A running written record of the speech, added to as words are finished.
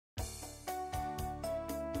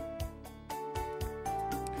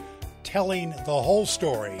telling the whole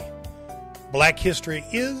story. Black history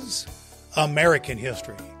is American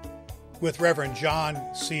history, with Reverend John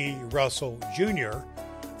C. Russell Jr.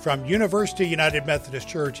 from University United Methodist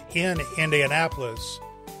Church in Indianapolis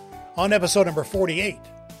on episode number 48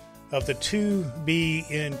 of the To Be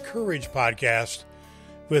Encouraged podcast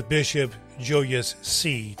with Bishop Julius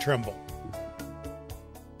C. Trimble.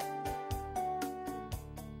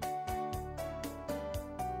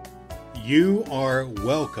 You are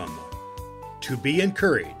welcome to Be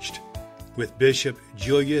Encouraged with Bishop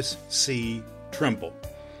Julius C. Trimble.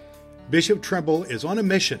 Bishop Trimble is on a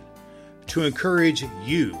mission to encourage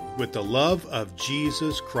you with the love of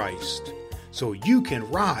Jesus Christ so you can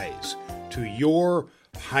rise to your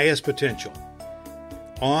highest potential.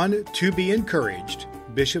 On To Be Encouraged,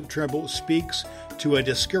 Bishop Trimble speaks to a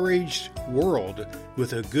discouraged world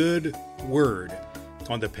with a good word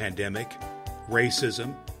on the pandemic,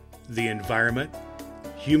 racism, the environment,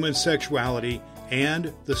 human sexuality,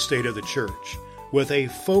 and the state of the church, with a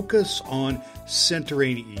focus on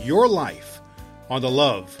centering your life on the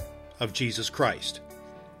love of Jesus Christ.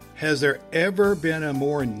 Has there ever been a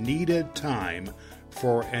more needed time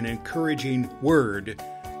for an encouraging word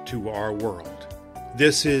to our world?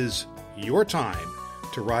 This is your time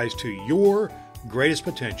to rise to your greatest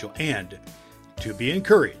potential and to be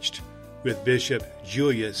encouraged with Bishop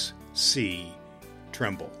Julius C.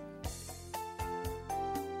 Trimble.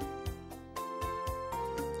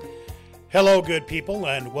 Hello, good people,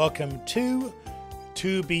 and welcome to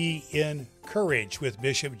Be Encouraged with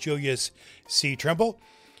Bishop Julius C. Trimble,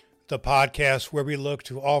 the podcast where we look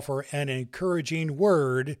to offer an encouraging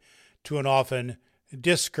word to an often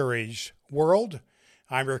discouraged world.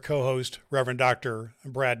 I'm your co-host, Reverend Dr.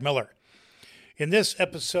 Brad Miller. In this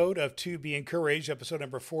episode of To Be Encouraged, episode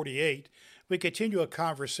number 48, we continue a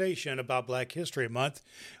conversation about Black History Month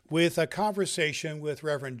with a conversation with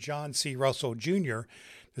Reverend John C. Russell Jr.,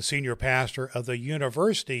 the senior pastor of the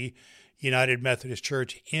University United Methodist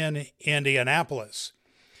Church in Indianapolis.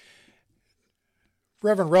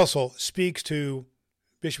 Reverend Russell speaks to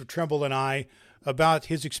Bishop Trimble and I about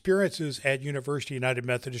his experiences at University United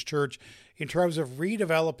Methodist Church in terms of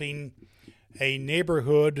redeveloping a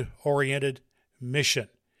neighborhood-oriented mission.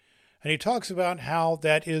 And he talks about how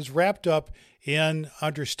that is wrapped up in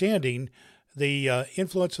understanding the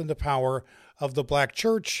influence and the power of the Black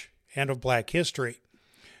church and of Black history.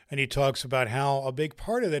 And he talks about how a big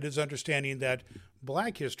part of it is understanding that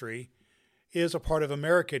Black history is a part of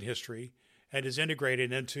American history and is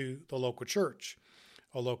integrated into the local church,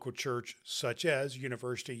 a local church such as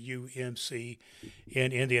University UMC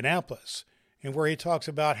in Indianapolis, and where he talks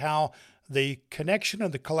about how the connection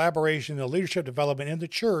and the collaboration and the leadership development in the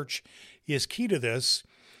church is key to this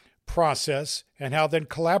process, and how then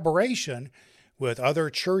collaboration with other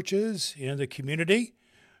churches in the community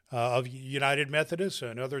of United Methodists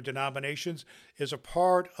and other denominations is a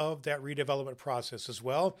part of that redevelopment process as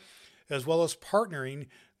well as partnering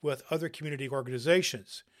with other community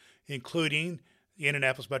organizations, including the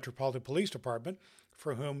Indianapolis Metropolitan Police Department,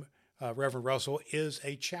 for whom Reverend Russell is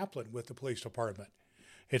a chaplain with the police department.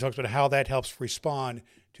 He talks about how that helps respond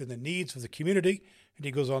to the needs of the community, and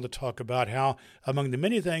he goes on to talk about how, among the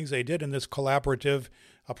many things they did in this collaborative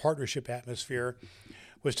partnership atmosphere,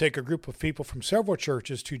 was take a group of people from several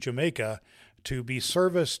churches to Jamaica to be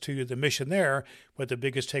service to the mission there. But the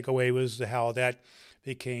biggest takeaway was how that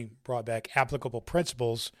brought back applicable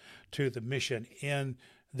principles to the mission in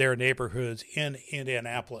their neighborhoods in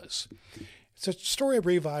Indianapolis. It's a story of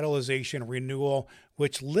revitalization and renewal,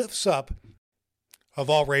 which lifts up of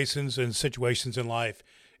all races and situations in life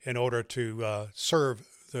in order to serve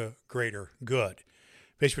the greater good.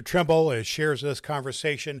 Bishop Trimble shares this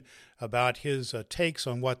conversation about his takes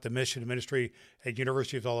on what the mission and ministry at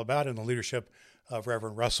University is all about and the leadership of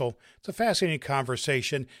Reverend Russell. It's a fascinating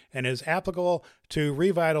conversation and is applicable to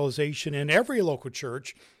revitalization in every local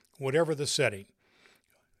church, whatever the setting.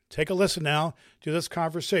 Take a listen now to this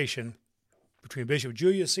conversation between Bishop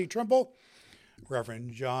Julius C. Trimble,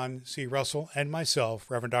 Reverend John C. Russell, and myself,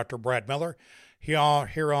 Reverend Dr. Brad Miller, here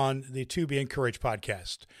on the To Be Encouraged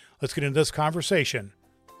podcast. Let's get into this conversation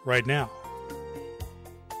right now.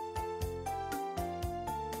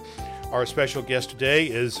 Our special guest today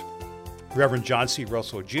is Reverend John C.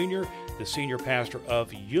 Russell Jr., the senior pastor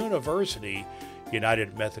of University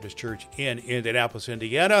United Methodist Church in Indianapolis,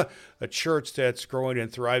 Indiana, a church that's growing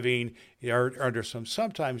and thriving under some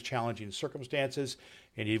sometimes challenging circumstances.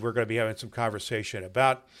 And we're going to be having some conversation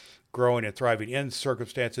about growing and thriving in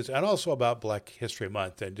circumstances and also about Black History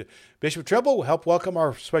Month. And Bishop Trimble will help welcome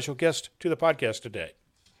our special guest to the podcast today.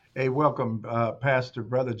 Hey, welcome, Pastor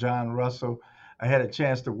Brother John Russell. I had a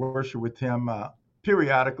chance to worship with him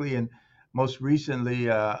periodically, and most recently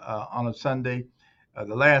on a Sunday,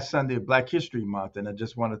 the last Sunday of Black History Month. And I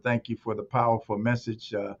just want to thank you for the powerful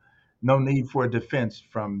message. No need for a defense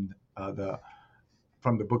from the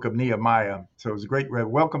book of Nehemiah. So it was a great.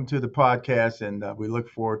 Welcome to the podcast, and we look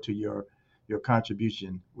forward to your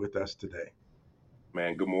contribution with us today.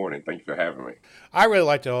 Man, good morning. Thank you for having me. I really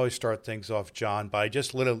like to always start things off, John, by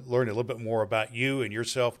just learning a little bit more about you and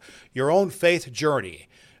yourself, your own faith journey,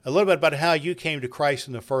 a little bit about how you came to Christ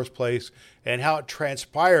in the first place and how it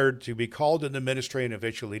transpired to be called into ministry and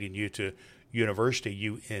eventually leading you to University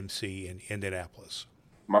UMC in Indianapolis.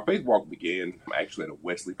 My faith walk began actually at a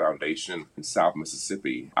Wesley Foundation in South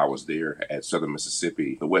Mississippi. I was there at Southern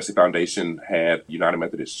Mississippi. The Wesley Foundation had United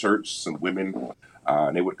Methodist Church, some women,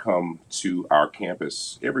 and they would come to our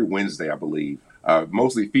campus every Wednesday, I believe.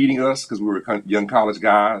 Mostly feeding us because we were young college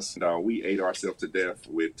guys. And, we ate ourselves to death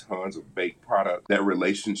with tons of baked product. That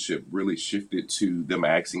relationship really shifted to them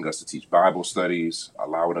asking us to teach Bible studies,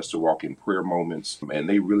 allowing us to walk in prayer moments. And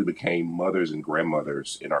they really became mothers and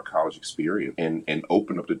grandmothers in our college experience and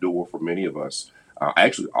opened up the door for many of us.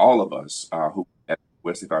 Actually, all of us who at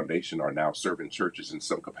Wesley Foundation are now serving churches in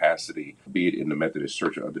some capacity, be it in the Methodist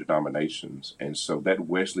Church or other denominations. And so that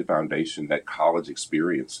Wesley Foundation, that college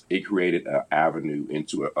experience, it created an avenue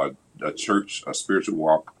into a church, a spiritual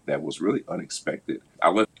walk that was really unexpected. I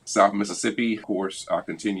left South Mississippi. Of course, I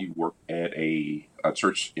continued work at a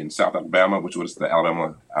church in South Alabama, which was the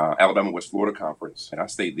Alabama West Florida Conference. And I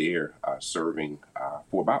stayed there serving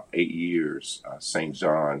for about 8 years, St.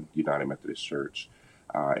 John United Methodist Church.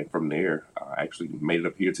 And from there, I actually made it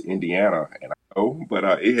up here to Indiana. And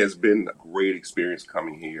it has been a great experience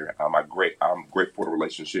coming here. I'm grateful for the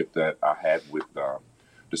relationship that I had with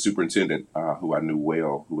the superintendent, who I knew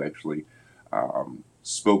well, who actually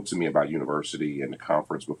spoke to me about university and the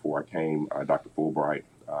conference before I came. Dr. Fulbright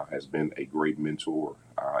has been a great mentor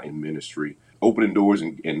in ministry, opening doors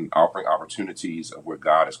and offering opportunities of where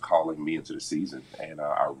God is calling me into the season. And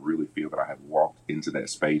I really feel that I have walked into that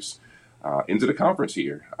space, into the conference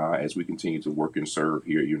here as we continue to work and serve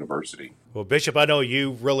here at university. Well, Bishop, I know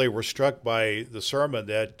you really were struck by the sermon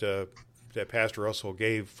that Pastor Russell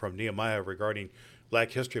gave from Nehemiah regarding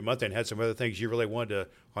Black History Month and had some other things you really wanted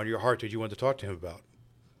on your heart that you wanted to talk to him about.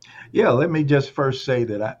 Yeah, let me just first say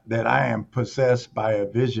that I am possessed by a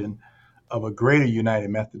vision of a greater United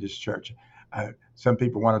Methodist Church. Some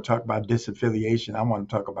people want to talk about disaffiliation. I want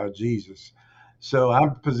to talk about Jesus. So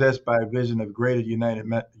I'm possessed by a vision of greater United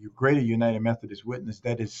Methodist witness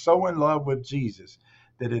that is so in love with Jesus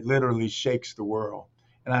that it literally shakes the world.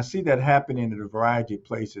 And I see that happening at a variety of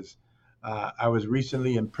places. I was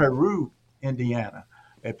recently in Peru, Indiana,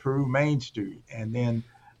 at Peru Main Street, and then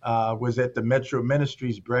was at the Metro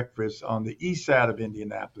Ministries breakfast on the east side of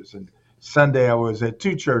Indianapolis. And Sunday I was at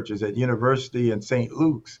two churches, at University and St.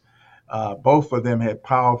 Luke's. Both of them had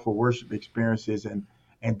powerful worship experiences and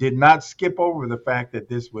did not skip over the fact that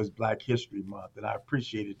this was Black History Month. And I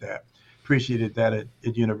appreciated that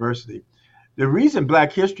at university. The reason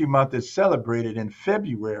Black History Month is celebrated in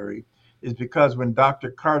February is because when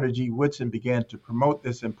Dr. Carter G. Woodson began to promote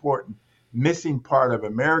this important missing part of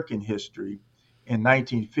American history in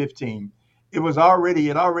 1915, it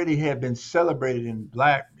already had been celebrated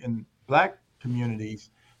in black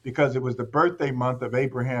communities because it was the birthday month of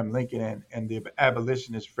Abraham Lincoln and the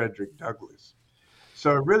abolitionist Frederick Douglass.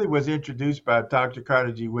 So it really was introduced by Dr.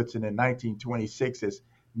 Carter G. Woodson in 1926 as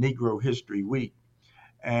Negro History Week.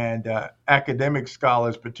 And academic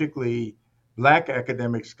scholars, particularly Black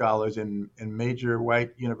academic scholars in major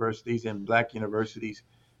white universities and Black universities,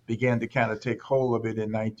 began to kind of take hold of it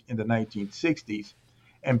in the 1960s.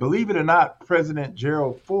 And believe it or not, President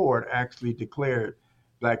Gerald Ford actually declared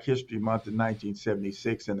Black History Month in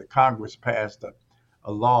 1976, and the Congress passed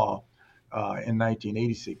a law in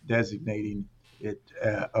 1986 designating it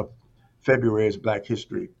of February as Black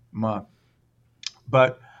History Month.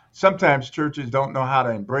 But sometimes churches don't know how to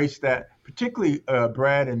embrace that, particularly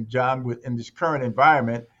Brad and John, in this current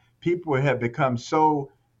environment. People have become so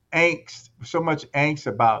much angst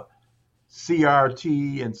about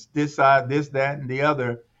CRT and this, that, and the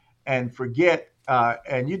other, and forget.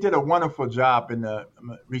 And you did a wonderful job in the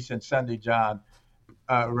recent Sunday, John,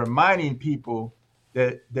 reminding people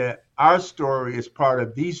that our story is part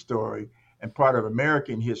of the story and part of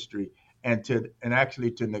American history, and actually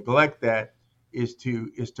to neglect that is to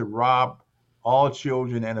rob all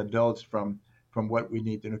children and adults from what we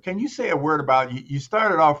need to know. Can you say a word about, you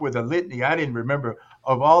started off with a litany, I didn't remember,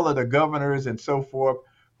 of all of the governors and so forth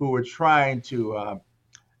who were trying to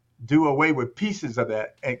do away with pieces of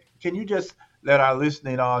that. And can you just let our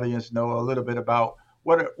listening audience know a little bit about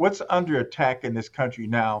what's under attack in this country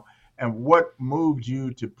now, and what moved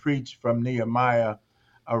you to preach from Nehemiah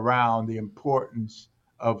around the importance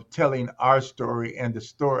of telling our story and the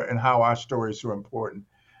story and how our story is so important.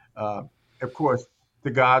 Uh, of course,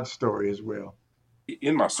 the God story as well.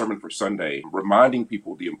 In my sermon for Sunday, reminding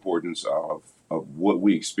people the importance of what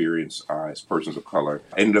we experience as persons of color.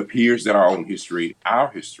 And it appears that our history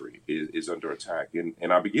is under attack.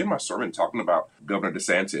 And I began my sermon talking about Governor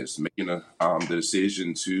DeSantis making the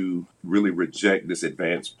decision to really reject this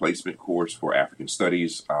advanced placement course for African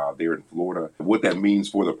studies there in Florida. What that means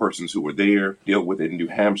for the persons who were there, dealt with it in New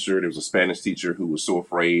Hampshire. There was a Spanish teacher who was so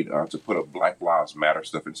afraid to put up Black Lives Matter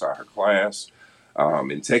stuff inside her class.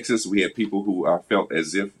 In Texas, we had people who felt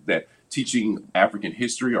as if that teaching African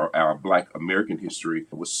history or our Black American history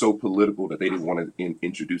was so political that they didn't want to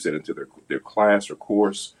introduce that into their class or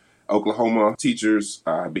course. Oklahoma teachers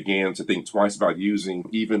began to think twice about using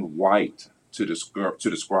even white to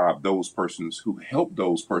describe those persons who helped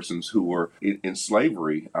those persons who were in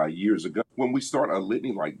slavery years ago. When we start a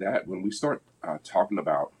litany like that, when we start talking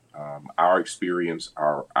about our experience,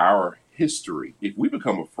 our history, if we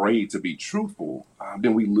become afraid to be truthful,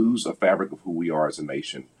 then we lose a fabric of who we are as a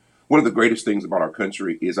nation. One of the greatest things about our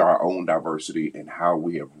country is our own diversity and how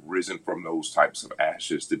we have risen from those types of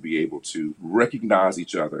ashes to be able to recognize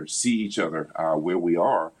each other, see each other where we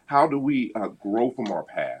are. How do we grow from our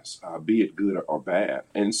past, be it good or bad?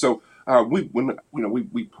 And so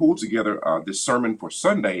we pulled together this sermon for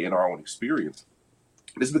Sunday in our own experience.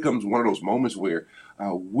 This becomes one of those moments where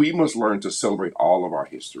we must learn to celebrate all of our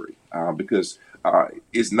history because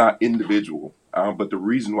it's not individual. But the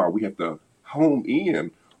reason why we have to home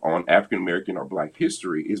in on African American or Black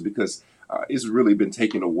history is because it's really been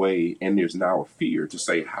taken away, and there's now a fear to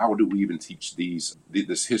say, how do we even teach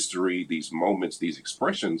this history, these moments, these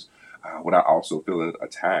expressions, without also feeling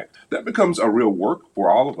attacked? That becomes a real work for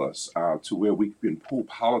all of us to where we can pull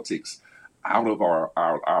politics out of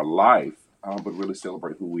our life. But really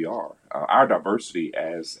celebrate who we are. Our diversity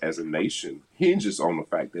as a nation hinges on the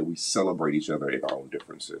fact that we celebrate each other in our own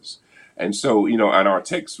differences. And so, in our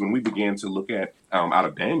text, when we began to look at out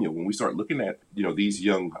of Daniel, when we start looking at these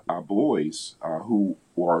young boys who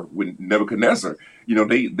are with Nebuchadnezzar,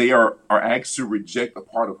 they are asked to reject a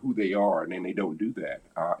part of who they are, and then they don't do that.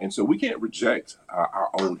 And so we can't reject our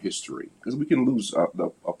own history because we can lose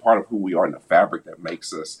a part of who we are in the fabric that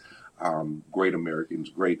makes us great Americans,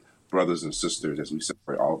 great brothers and sisters as we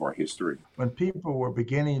celebrate all of our history. When people were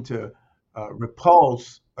beginning to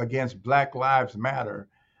repulse against Black Lives Matter,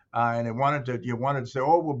 and you wanted to say,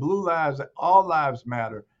 oh, well, blue lives, all lives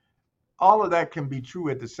matter. All of that can be true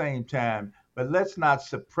at the same time, but let's not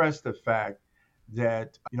suppress the fact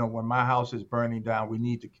that when my house is burning down, we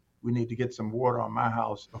need to get some water on my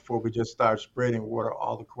house before we just start spreading water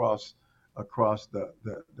all across the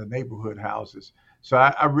neighborhood houses. So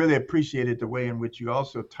I really appreciated the way in which you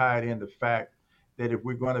also tied in the fact that if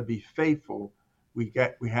we're going to be faithful, we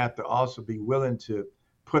have to also be willing to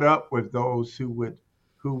put up with those who would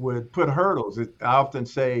put hurdles. I often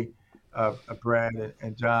say, Brad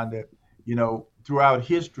and John, that throughout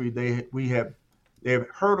history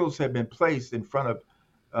hurdles have been placed in front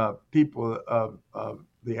of people of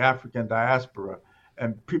the African diaspora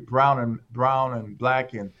and brown and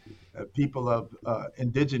Black and people of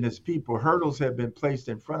indigenous people. Hurdles have been placed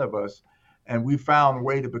in front of us, and we found a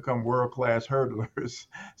way to become world-class hurdlers.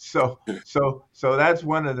 So that's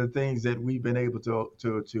one of the things that we've been able to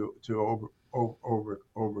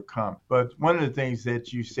overcome. But one of the things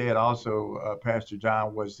that you said also, Pastor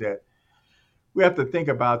John, was that we have to think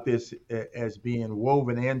about this as being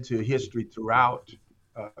woven into history throughout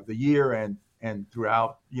the year and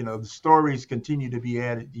throughout, the stories continue to be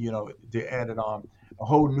added on. A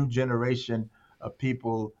whole new generation of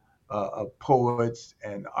people, of poets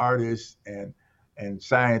and artists and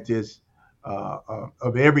scientists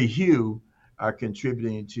of every hue are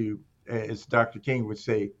contributing to, as Dr. King would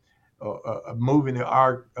say, moving the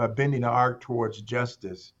arc, bending the arc towards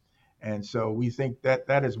justice. And so we think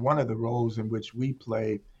that is one of the roles in which we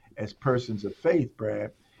play as persons of faith,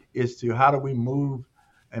 Brad, is to how do we move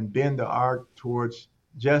and bend the arc towards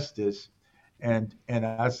justice, and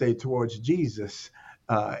I say towards Jesus,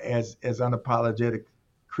 as unapologetic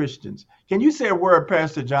Christians. Can you say a word,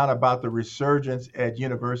 Pastor John, about the resurgence at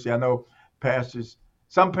university? I know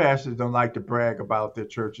some pastors don't like to brag about their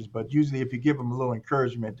churches, but usually if you give them a little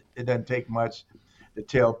encouragement, it doesn't take much to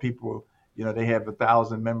tell people, they have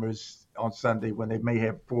 1,000 members on Sunday when they may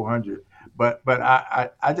have 400. But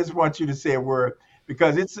I just want you to say a word,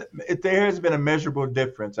 because there has been a measurable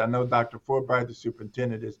difference. I know Dr. Forbright, the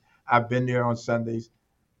superintendent, I've been there on Sundays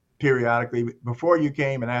periodically before you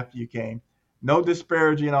came and after you came. No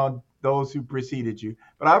disparaging on those who preceded you.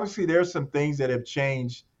 But obviously, there's some things that have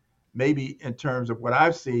changed, maybe in terms of what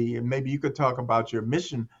I've seen, and maybe you could talk about your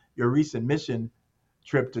mission, your recent mission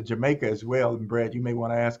trip to Jamaica as well. And Brad, you may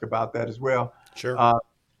want to ask about that as well. Sure. Uh,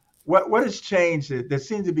 what has changed? There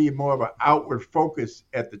seems to be more of an outward focus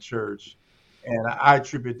at the church, and I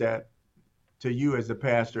attribute that to you as a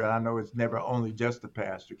pastor. And I know it's never only just the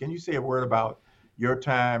pastor. Can you say a word about your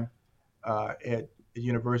time at the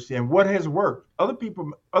university and what has worked? Other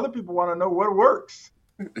people want to know what works.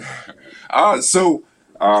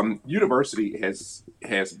 University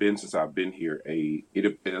has been, since I've been here, a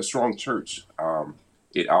strong church.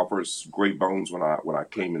 It offers great bones when I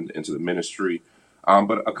came into the ministry.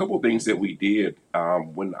 But a couple of things that we did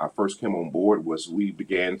when I first came on board was we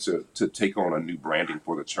began to take on a new branding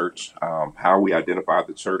for the church, how we identified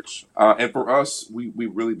the church. And for us, we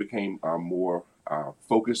really became more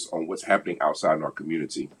focused on what's happening outside in our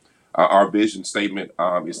community. Our vision statement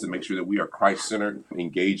is to make sure that we are Christ-centered,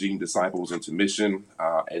 engaging disciples into mission.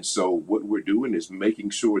 And so what we're doing is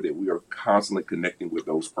making sure that we are constantly connecting with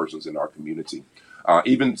those persons in our community.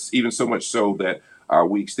 Even so much so that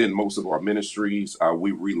we extend most of our ministries.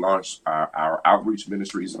 We relaunched our outreach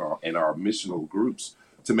ministries and our missional groups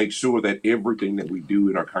to make sure that everything that we do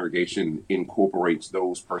in our congregation incorporates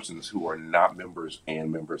those persons who are not members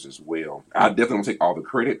and members as well. I definitely don't take all the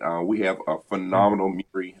credit. We have a phenomenal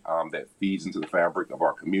ministry that feeds into the fabric of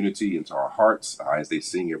our community, into our hearts, as they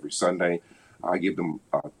sing every Sunday. I give them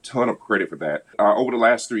a ton of credit for that. Over the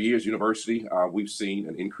last 3 years, university, we've seen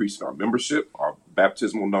an increase in our membership, our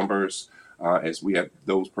baptismal numbers, as we have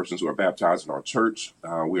those persons who are baptized in our church.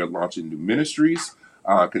 We are launching new ministries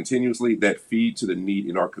continuously that feed to the need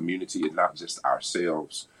in our community and not just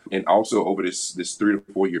ourselves. And also over this 3 to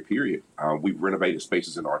 4 year period, we've renovated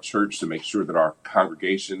spaces in our church to make sure that our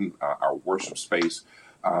congregation, our worship space,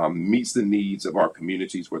 meets the needs of our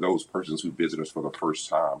communities for those persons who visit us for the first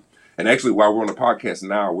time. And actually, while we're on the podcast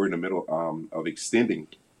now, we're in the middle of extending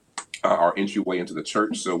our entryway into the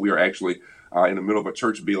church. So we are actually in the middle of a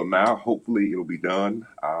church build now. Hopefully, it'll be done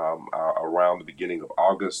around the beginning of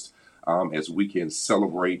August. As we can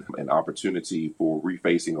celebrate an opportunity for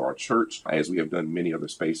refacing our church, as we have done many other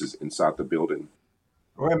spaces inside the building.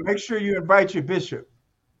 Well, make sure you invite your bishop.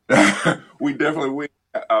 We definitely will.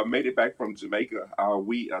 Made it back from Jamaica.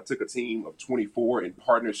 We took a team of 24 in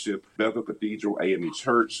partnership, Bethel Cathedral AME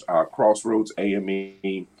Church, Crossroads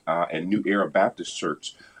AME, and New Era Baptist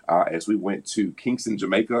Church, as we went to Kingston,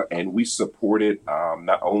 Jamaica, and we supported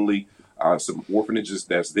not only some orphanages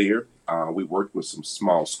that's there. We worked with some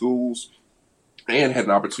small schools and had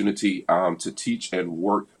an opportunity to teach and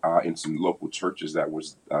work in some local churches that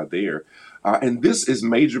was there. And this is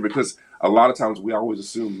major because a lot of times we always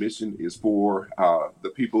assume mission is for the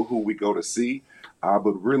people who we go to see.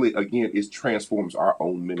 But really, again, it transforms our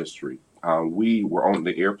own ministry. We were on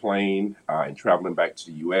the airplane and traveling back to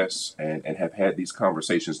the U.S. and have had these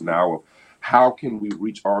conversations now of how can we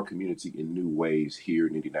reach our community in new ways here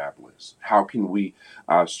in Indianapolis? How can we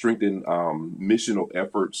strengthen missional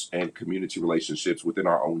efforts and community relationships within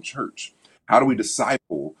our own church? How do we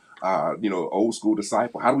disciple, old school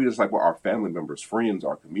disciple? How do we disciple our family members, friends,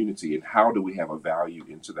 our community? And how do we have a value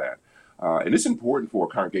into that? And it's important for a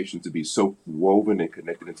congregation to be so woven and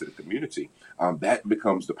connected into the community. That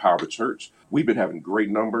becomes the power of the church. We've been having great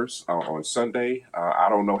numbers on Sunday. I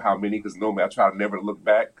don't know how many, because normally I try to never look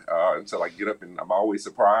back until I get up, and I'm always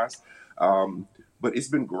surprised. But it's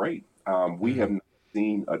been great. We have not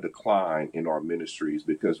seen a decline in our ministries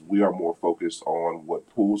because we are more focused on what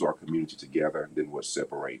pulls our community together than what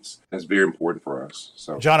separates. That's very important for us.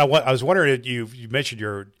 So, John, I was wondering, you mentioned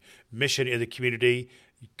your mission in the community,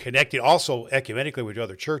 connecting also ecumenically with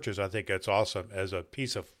other churches. I think that's awesome as a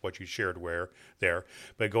piece of what you shared there.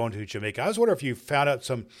 But going to Jamaica, I was wondering if you found out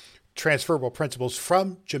some transferable principles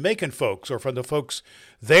from Jamaican folks or from the folks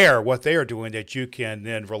there, what they are doing that you can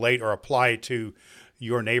then relate or apply to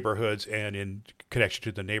your neighborhoods and in connection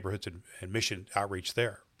to the neighborhoods and mission outreach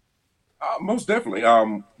there. Most definitely.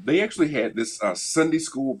 They actually had this Sunday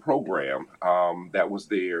school program that was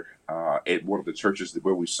there at one of the churches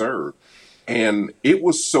where we serve. And it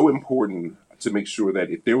was so important to make sure that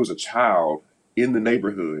if there was a child in the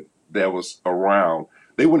neighborhood that was around,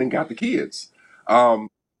 they went and got the kids.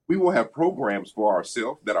 We will have programs for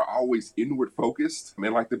ourselves that are always inward focused.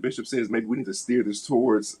 And like the bishop says, maybe we need to steer this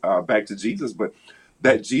towards back to Jesus. But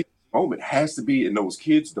that Jesus moment has to be in those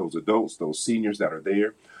kids, those adults, those seniors that are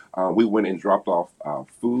there. We went and dropped off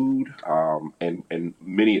food and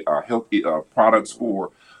many healthy products for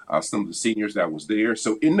some of the seniors that was there.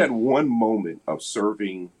 So in that one moment of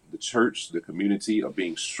serving the church, the community, of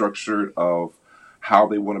being structured, of how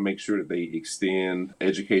they want to make sure that they extend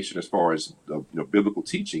education as far as biblical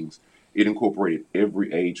teachings. It incorporated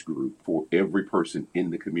every age group for every person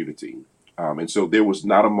in the community. And so there was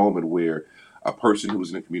not a moment where a person who was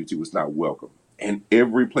in the community was not welcome. And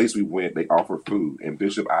every place we went, they offered food. And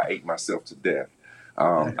Bishop, I ate myself to death.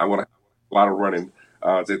 I want a lot of running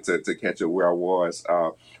to catch up where I was.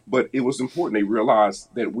 But it was important. They realized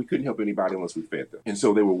that we couldn't help anybody unless we fed them. And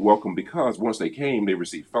so they were welcome because once they came, they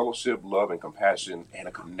received fellowship, love, and compassion, and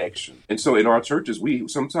a connection. And so in our churches, we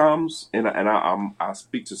sometimes, I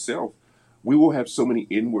speak to self, we will have so many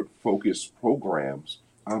inward focused programs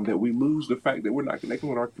that we lose the fact that we're not connecting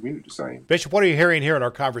with our community the same. Bishop, what are you hearing here in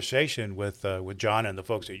our conversation with John and the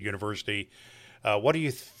folks at university? What are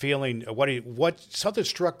you feeling? What something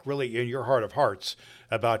struck really in your heart of hearts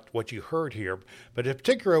about what you heard here? But in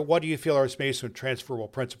particular, what do you feel are maybe some transferable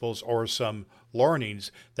principles or some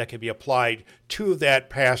learnings that can be applied to that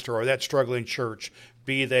pastor or that struggling church,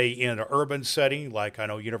 be they in an urban setting like I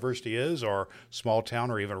know university is, or small town,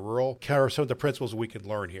 or even rural? What are some of the principles we can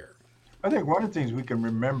learn here? I think one of the things we can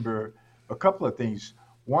remember, a couple of things.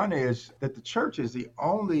 One is that the church is the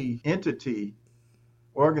only entity,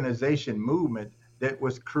 organization, movement that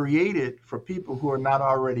was created for people who are not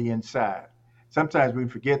already inside. Sometimes we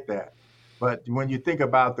forget that. But when you think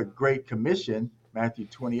about the Great Commission, Matthew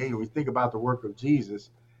 28, or we think about the work of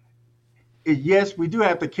Jesus, yes, we do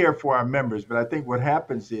have to care for our members, but I think what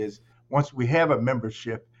happens is once we have a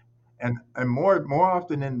membership, and more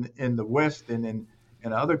often in the West than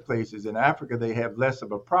in other places, in Africa, they have less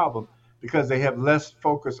of a problem because they have less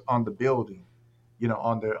focus on the building,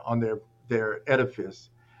 on their edifice.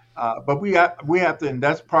 But we have to, and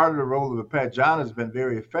that's part of the role of the pastor. John has been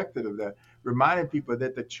very effective of that, reminding people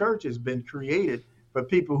that the church has been created for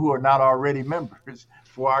people who are not already members,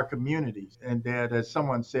 for our communities. And that, as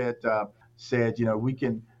someone said, we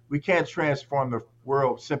can't transform the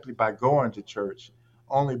world simply by going to church,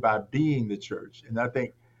 only by being the church. And I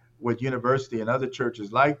think with university and other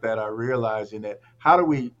churches like that are realizing that how do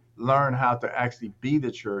we learn how to actually be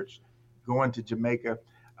the church? Going to Jamaica,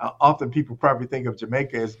 often people probably think of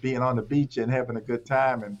Jamaica as being on the beach and having a good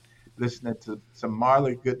time and listening to some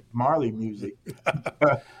good Marley music.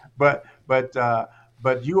 but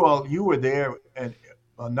you were there, and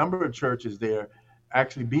a number of churches there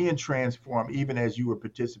actually being transformed even as you were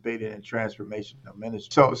participating in transformational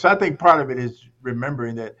ministry. So I think part of it is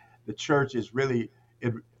remembering that the church is really,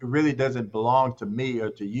 it really doesn't belong to me or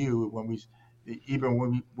to you.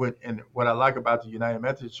 And what I like about the United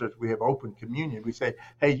Methodist Church, we have open communion. We say,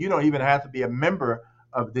 hey, you don't even have to be a member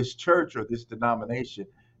of this church or this denomination.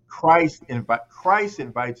 Christ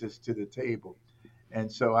invites us to the table. And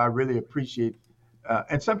so I really appreciate,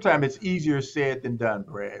 and sometimes it's easier said than done,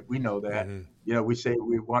 Brad. We know that. Mm-hmm. We say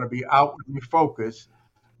we want to be outwardly focused,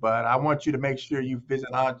 but I want you to make sure you visit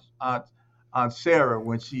Aunt Sarah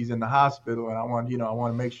when she's in the hospital, and I want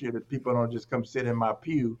to make sure that people don't just come sit in my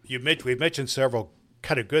pew. We've mentioned several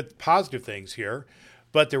kind of good, positive things here,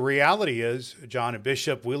 but the reality is, John and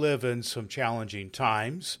Bishop, we live in some challenging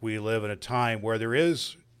times. We live in a time where there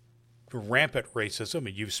is rampant racism,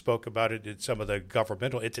 and you've spoke about it in some of the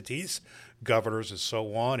governmental entities, governors and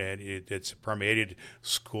so on, and it's permeated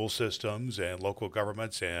school systems and local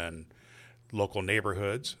governments and local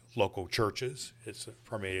neighborhoods, local churches. It's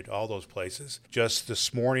permeated all those places. Just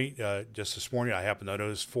this morning, I happened to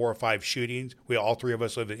notice 4 or 5 shootings. All 3 of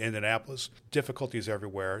us live in Indianapolis. Difficulties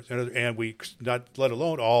everywhere, and we not let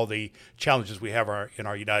alone all the challenges we have in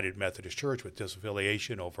our United Methodist Church with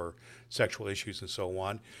disaffiliation over sexual issues and so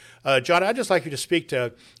on. John, I'd just like you to speak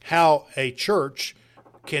to how a church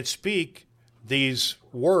can speak these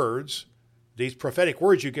words, these prophetic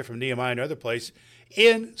words you get from Nehemiah and other place,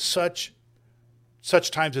 in such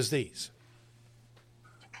times as these.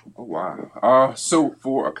 Oh, wow. So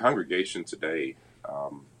for a congregation today,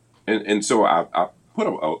 and so I put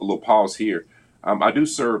a little pause here. I do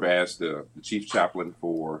serve as the chief chaplain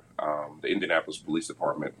for the Indianapolis Police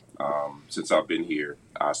Department since I've been here.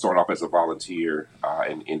 I started off as a volunteer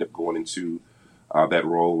and ended up going into that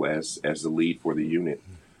role as the lead for the unit.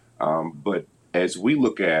 But as we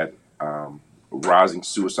look at rising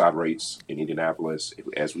suicide rates in Indianapolis,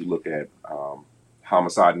 as we look at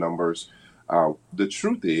homicide numbers, the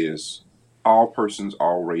truth is all persons,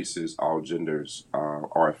 all races, all genders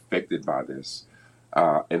are affected by this.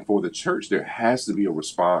 And for the church, there has to be a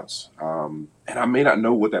response. And I may not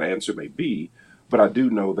know what that answer may be, but I do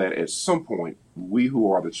know that at some point, we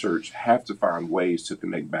who are the church have to find ways to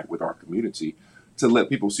connect back with our community to let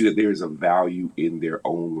people see that there is a value in their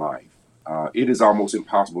own life. It is almost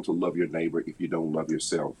impossible to love your neighbor if you don't love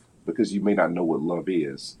yourself, because you may not know what love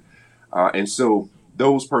is. And so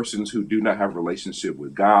those persons who do not have a relationship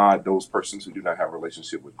with God, those persons who do not have a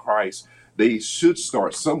relationship with Christ, they should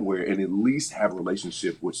start somewhere and at least have a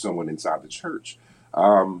relationship with someone inside the church.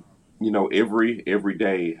 Um, every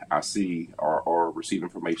day I see or receive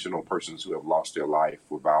information on persons who have lost their life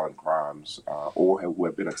for violent crimes who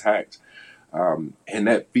have been attacked. And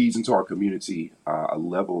that feeds into our community a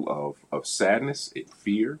level of sadness and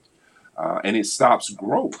fear, and it stops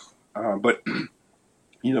growth. But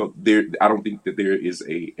there I don't think that there is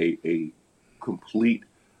a complete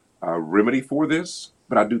remedy for this,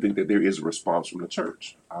 but I do think that there is a response from the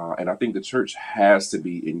church. And I think the church has to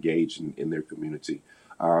be engaged in their community.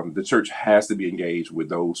 The church has to be engaged with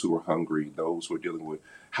those who are hungry, those who are dealing with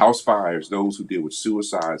house fires, those who deal with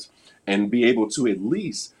suicides, and be able to at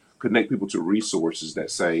least connect people to resources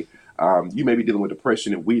that say, you may be dealing with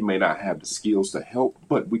depression and we may not have the skills to help,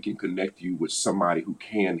 but we can connect you with somebody who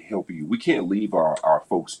can help you. We can't leave our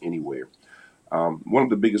folks anywhere. One of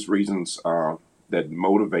the biggest reasons that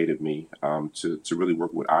motivated me to really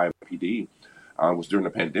work with IMPD was during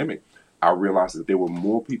the pandemic. I realized that there were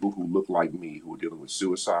more people who looked like me who were dealing with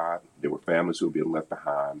suicide. There were families who were being left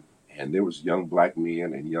behind. And there was young black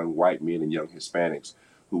men and young white men and young Hispanics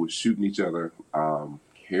who were shooting each other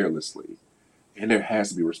carelessly. And there has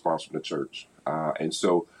to be a response from the church. And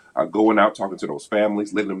so going out, talking to those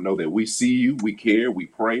families, letting them know that we see you, we care, we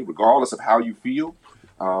pray, regardless of how you feel,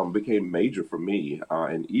 became major for me.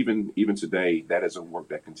 And even today, that is a work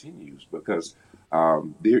that continues because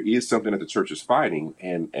there is something that the church is fighting.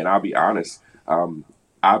 And I'll be honest,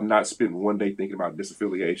 I've not spent one day thinking about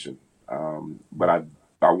disaffiliation, but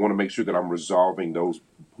I want to make sure that I'm resolving those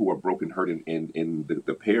who are broken, hurt in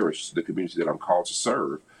the parish, the community that I'm called to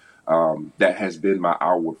serve. That has been my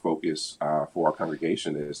outward focus for our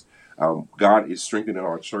congregation is God is strengthening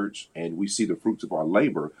our church and we see the fruits of our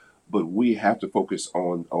labor, but we have to focus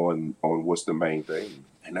on what's the main thing.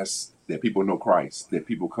 And that's that people know Christ, that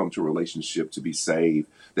people come to a relationship to be saved,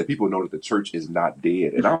 that people know that the church is not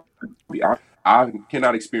dead. And I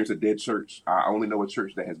cannot experience a dead church. I only know a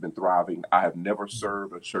church that has been thriving. I have never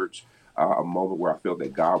served a church a moment where I felt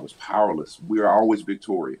that God was powerless. We are always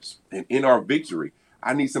victorious. And in our victory,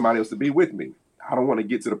 I need somebody else to be with me. I don't want to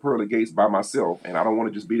get to the pearly gates by myself, and I don't want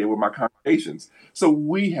to just be there with my congregations. So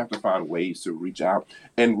we have to find ways to reach out.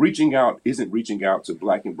 And reaching out isn't reaching out to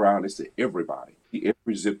black and brown, it's to everybody.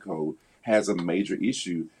 Every zip code has a major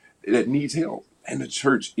issue that needs help. And the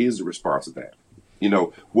church is the response to that.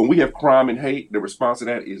 When we have crime and hate, the response to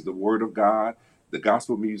that is the word of God, the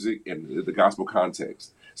gospel music, and the gospel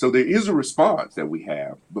context. So there is a response that we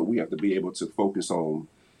have, but we have to be able to focus on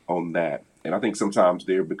that. And I think sometimes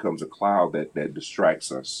there becomes a cloud that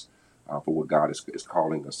distracts us for what God is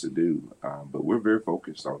calling us to do. But we're very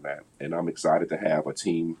focused on that. And I'm excited to have a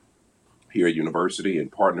team here at university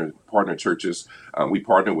and partner churches. We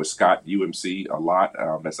partner with Scott UMC a lot.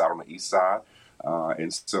 That's out on the east side.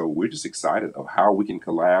 And so we're just excited of how we can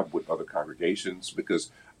collab with other congregations because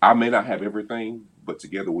I may not have everything, but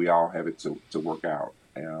together we all have it to work out.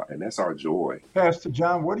 And that's our joy. Pastor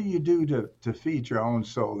John, what do you do to feed your own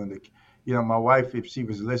soul? And my wife, if she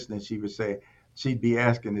was listening, she'd be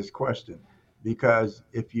asking this question because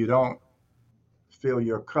if you don't fill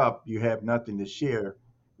your cup, you have nothing to share.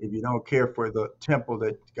 If you don't care for the temple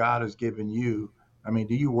that God has given you, I mean,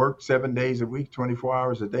 do you work 7 days a week, 24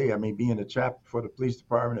 hours a day? I mean, being a chaplain for the police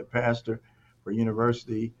department, a pastor for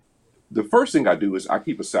university. The first thing I do is I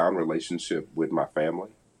keep a sound relationship with my family.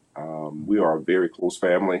 We are a very close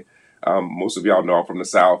family. Most of y'all know I'm from the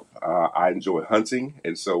South. I enjoy hunting.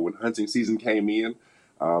 And so when hunting season came in,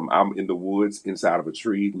 I'm in the woods inside of a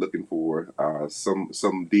tree looking for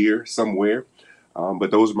some deer somewhere.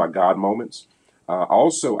 But those are my God moments.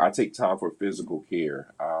 Also, I take time for physical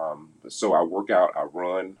care. So I work out, I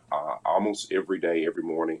run almost every day, every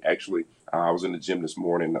morning. Actually, I was in the gym this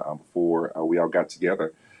morning before we all got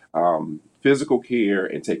together. Physical care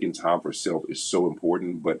and taking time for self is so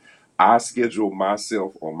important, but I schedule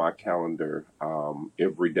myself on my calendar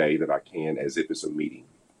every day that I can as if it's a meeting.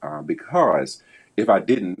 Because if I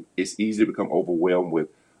didn't, it's easy to become overwhelmed with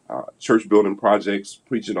church building projects,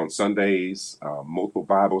 preaching on Sundays, multiple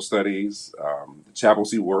Bible studies, the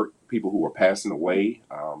chaplaincy work, people who are passing away,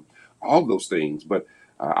 all those things. But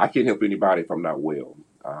I can't help anybody if I'm not well.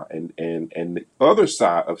 And the other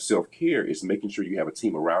side of self-care is making sure you have a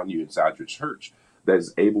team around you inside your church that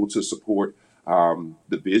is able to support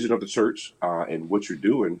the vision of the church and what you're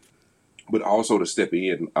doing, but also to step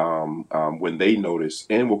in when they notice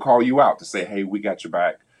and will call you out to say, hey, we got your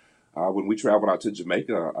back. When we traveled out to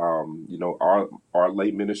Jamaica, our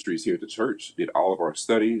lay ministries here at the church did all of our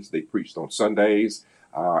studies. They preached on Sundays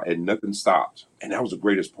and nothing stopped. And that was the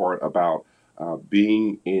greatest part about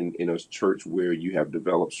being in a church where you have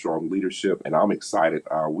developed strong leadership, and I'm excited.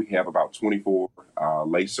 We have about 24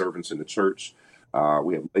 lay servants in the church.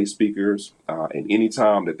 We have lay speakers, and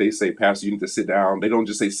anytime that they say, Pastor, you need to sit down, they don't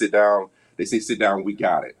just say sit down, they say sit down, we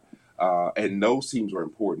got it. And those teams are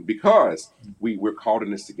important because we're called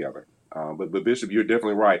in this together. But Bishop, you're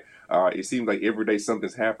definitely right. It seems like every day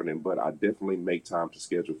something's happening, but I definitely make time to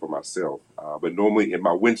schedule for myself. But normally in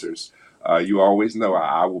my winters, you always know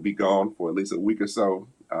I will be gone for at least a week or so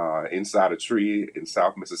inside a tree in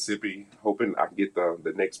South Mississippi, hoping I can get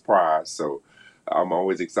the next prize. So I'm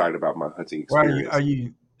always excited about my hunting Well, experience. are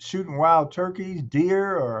you shooting wild turkeys,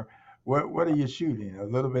 deer, or what are you shooting? A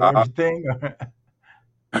little bit of Uh, everything?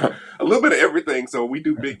 a little bit of everything. So we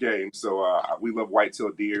do big games. So we love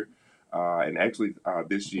whitetail deer. And actually,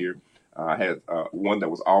 this year, I had one that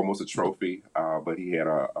was almost a trophy, but he had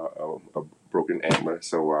a broken antler.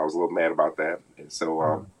 So I was a little mad about that. And so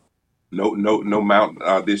Oh, no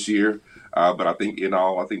mount this year. But I think in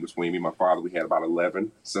all, I think between me and my father, we had about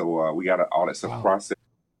 11. So we got all that stuff wow. processed.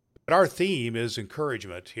 But our theme is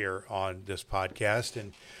encouragement here on this podcast.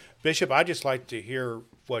 And Bishop, I'd just like to hear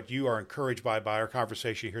what you are encouraged by our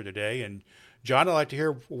conversation here today. And John, I'd like to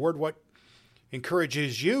hear a word what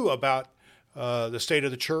encourages you about the state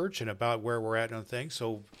of the church and about where we're at on things.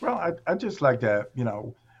 So, Well, I just like to,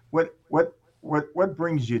 what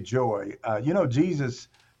brings you joy? Jesus,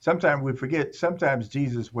 sometimes we forget, sometimes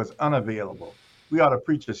Jesus was unavailable. We ought to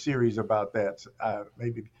preach a series about that.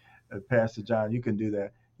 Maybe Pastor John, you can do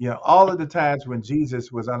that. All of the times when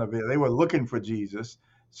Jesus was unavailable, they were looking for Jesus.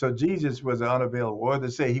 So Jesus was unavailable, or to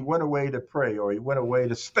say he went away to pray or he went away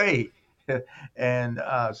to stay. And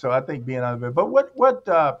so I think being unavailable. But what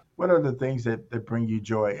are the things that bring you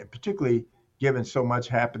joy, and particularly given so much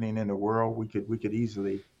happening in the world, we could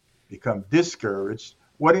easily become discouraged.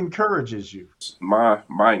 What encourages you? My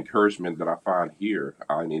encouragement that I find here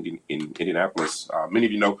in Indianapolis, many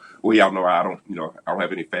of you know, well, y'all know I don't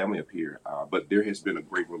have any family up here, but there has been a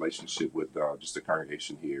great relationship with just the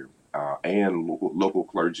congregation here and local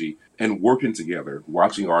clergy, and working together,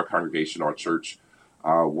 watching our congregation, our church,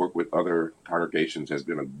 work with other congregations has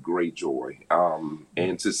been a great joy.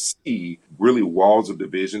 And to see really walls of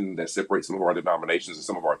division that separate some of our denominations and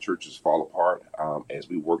some of our churches fall apart as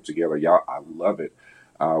we work together, y'all, I love it.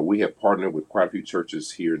 We have partnered with quite a few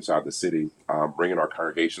churches here inside the city, bringing our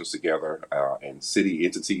congregations together and city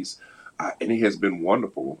entities. And it has been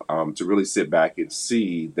wonderful to really sit back and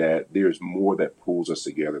see that there's more that pulls us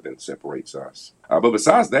together than separates us. But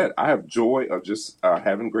besides that, I have joy of just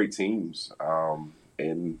having great teams.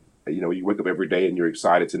 And, you wake up every day and you're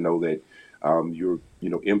excited to know that you're,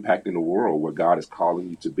 impacting the world where God is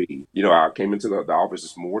calling you to be. I came into the office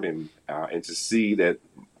this morning and to see that,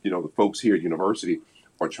 the folks here at university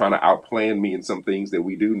are trying to outplan me in some things that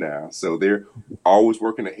we do now. So they're always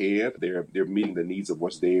working ahead. They're meeting the needs of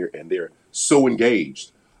what's there, and they're so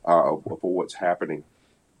engaged for what's happening.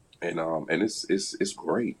 And it's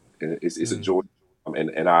great. It's a joy.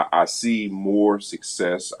 And I see more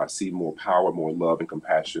success. I see more power, more love and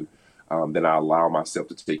compassion than I allow myself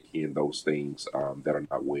to take in those things that are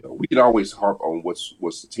not well. We can always harp on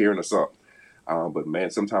what's tearing us up. But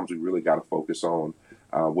man, sometimes we really got to focus on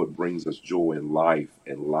what brings us joy in life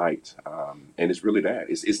and light. And it's really that.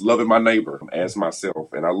 It's loving my neighbor as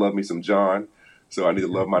myself. And I love me some John, so I need to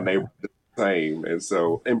love my neighbor the same.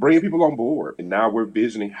 And bringing people on board. And now we're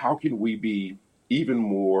visioning, how can we be even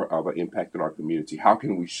more of an impact in our community? How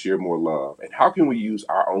can we share more love? And how can we use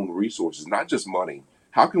our own resources, not just money?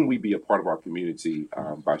 How can we be a part of our community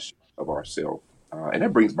by sharing of ourselves? And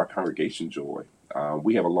that brings my congregation joy.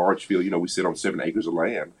 We have a large field. We sit on 7 acres of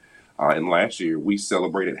land. And last year, we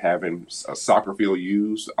celebrated having a soccer field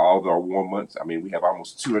used all of our warm months. I mean, we have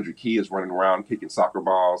almost 200 kids running around kicking soccer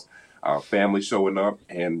balls, families showing up.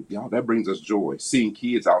 And, that brings us joy. Seeing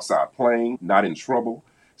kids outside playing, not in trouble,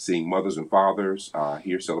 seeing mothers and fathers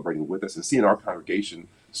here celebrating with us, and seeing our congregation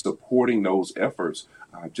supporting those efforts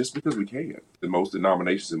just because we can. In most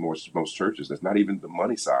denominations and most churches, that's not even the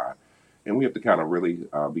money side. And we have to kind of really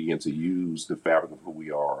begin to use the fabric of who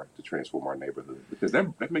we are to transform our neighborhood, because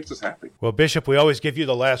that makes us happy. well, Bishop, we always give you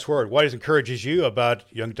the last word. What encourages you about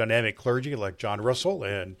young dynamic clergy like John Russell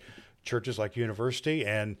and churches like University,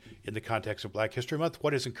 and in the context of Black History Month,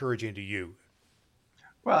 what is encouraging to you?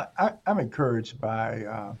 Well, I'm encouraged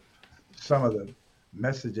by some of the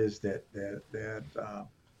messages that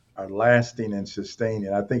are lasting and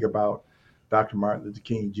sustaining. I think about Dr. Martin Luther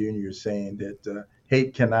King Jr. saying that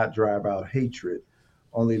hate cannot drive out hatred.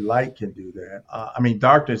 Only light can do that.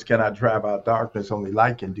 Darkness cannot drive out darkness. Only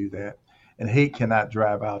light can do that. And hate cannot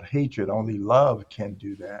drive out hatred. Only love can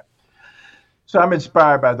do that. So I'm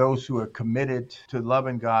inspired by those who are committed to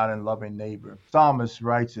loving God and loving neighbor. Psalmist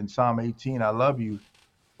writes in Psalm 18, I love you,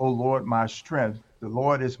 O Lord, my strength. The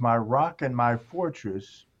Lord is my rock and my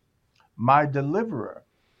fortress, my deliverer,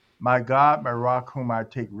 my God, my rock, whom I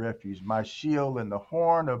take refuge, my shield and the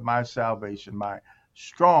horn of my salvation, my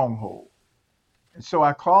stronghold. And so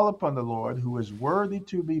I call upon the Lord, who is worthy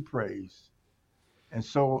to be praised, and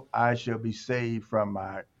so I shall be saved from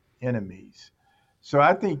my enemies. So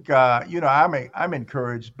I think, I'm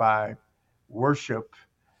encouraged by worship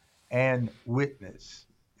and witness.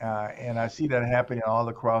 And I see that happening all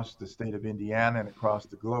across the state of Indiana and across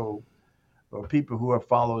the globe. Or people who are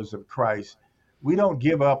followers of Christ, we don't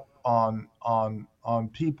give up on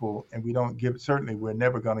people, and we don't give. Certainly, we're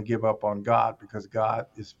never going to give up on God, because God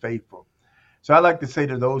is faithful. So I like to say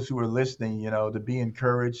to those who are listening, to be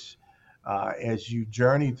encouraged as you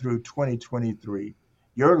journey through 2023.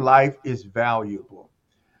 Your life is valuable.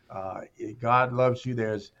 God loves you.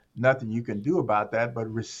 There's nothing you can do about that,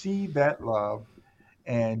 but receive that love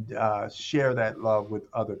and share that love with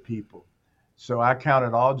other people. So I count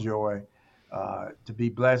it all joy to be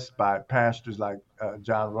blessed by pastors like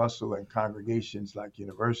John Russell and congregations like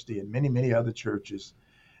University and many, many other churches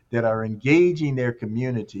that are engaging their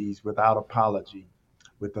communities without apology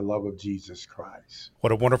with the love of Jesus Christ.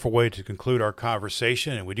 What a wonderful way to conclude our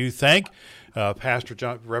conversation. And we do thank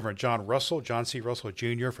Reverend John Russell, John C. Russell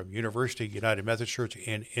Jr. from University United Methodist Church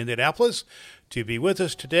in Indianapolis, to be with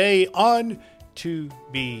us today on To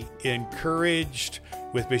Be Encouraged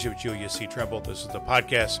with Bishop Julius C. Trimble. This is the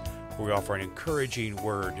podcast where we offer an encouraging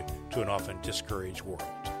word to an often discouraged world.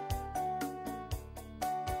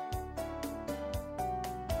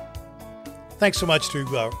 Thanks so much to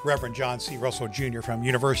Reverend John C. Russell Jr. from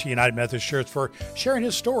University United Methodist Church for sharing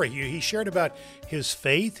his story. He shared about his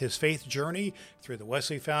faith journey through the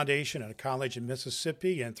Wesley Foundation at a college in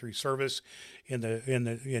Mississippi and through service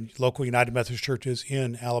in local United Methodist churches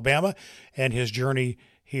in Alabama, and his journey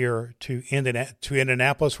here to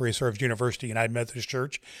Indianapolis, where he serves University United Methodist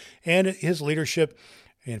Church, and his leadership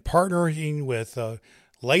in partnering with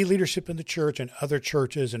lay leadership in the church and other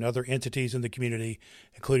churches and other entities in the community,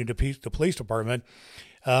 including the police department,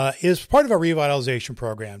 is part of a revitalization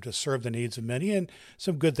program to serve the needs of many, and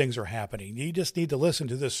some good things are happening. You just need to listen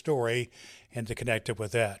to this story and to connect it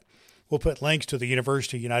with that. We'll put links to the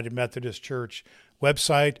University United Methodist Church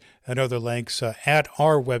website and other links at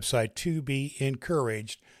our website,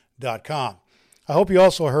 tobeencouraged.com. I hope you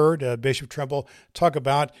also heard Bishop Trimble talk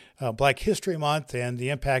about Black History Month and the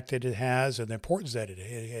impact that it has and the importance that it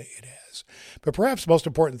has. But perhaps the most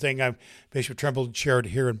important thing Bishop Trimble shared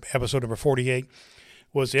here in episode number 48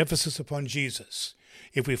 was the emphasis upon Jesus.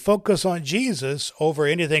 If we focus on Jesus over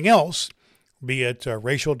anything else, be it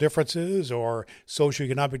racial differences or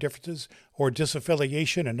socioeconomic differences or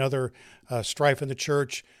disaffiliation and other strife in the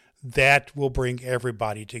church, that will bring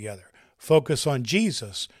everybody together. Focus on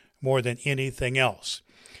Jesus more than anything else.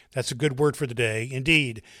 That's a good word for the day.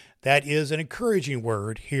 Indeed, that is an encouraging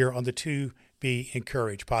word here on the To Be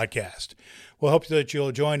Encouraged podcast. We'll hope that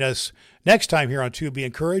you'll join us next time here on To Be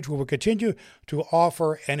Encouraged, where we'll continue to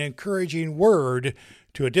offer an encouraging word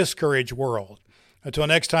to a discouraged world. Until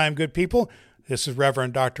next time, good people, this is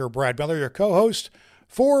Reverend Dr. Brad Miller, your co-host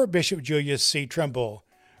for Bishop Julius C. Trimble.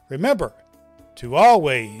 Remember to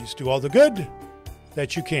always do all the good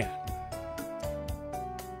that you can.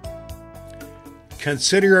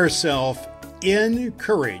 Consider yourself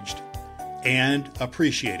encouraged and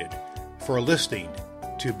appreciated for listening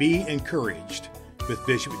to Be Encouraged with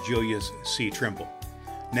Bishop Julius C. Trimble.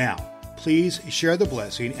 Now, please share the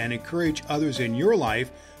blessing and encourage others in your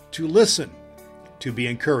life to listen to Be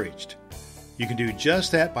Encouraged. You can do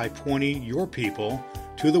just that by pointing your people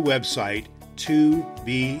to the website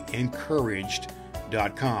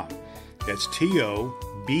tobeencouraged.com. That's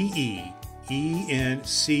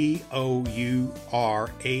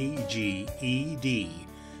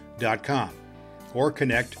TOBENCOURAGED.com, or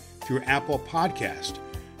connect through Apple Podcast,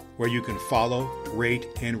 where you can follow, rate,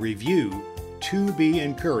 and review To Be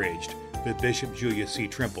Encouraged with Bishop Julius C.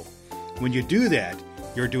 Trimble. When you do that,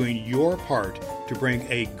 you're doing your part to bring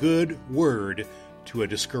a good word to a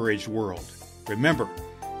discouraged world. Remember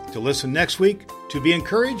to listen next week to Be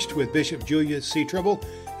Encouraged with Bishop Julius C. Trimble,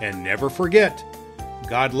 and never forget,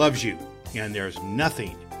 God loves you, and there's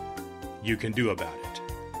nothing you can do about it.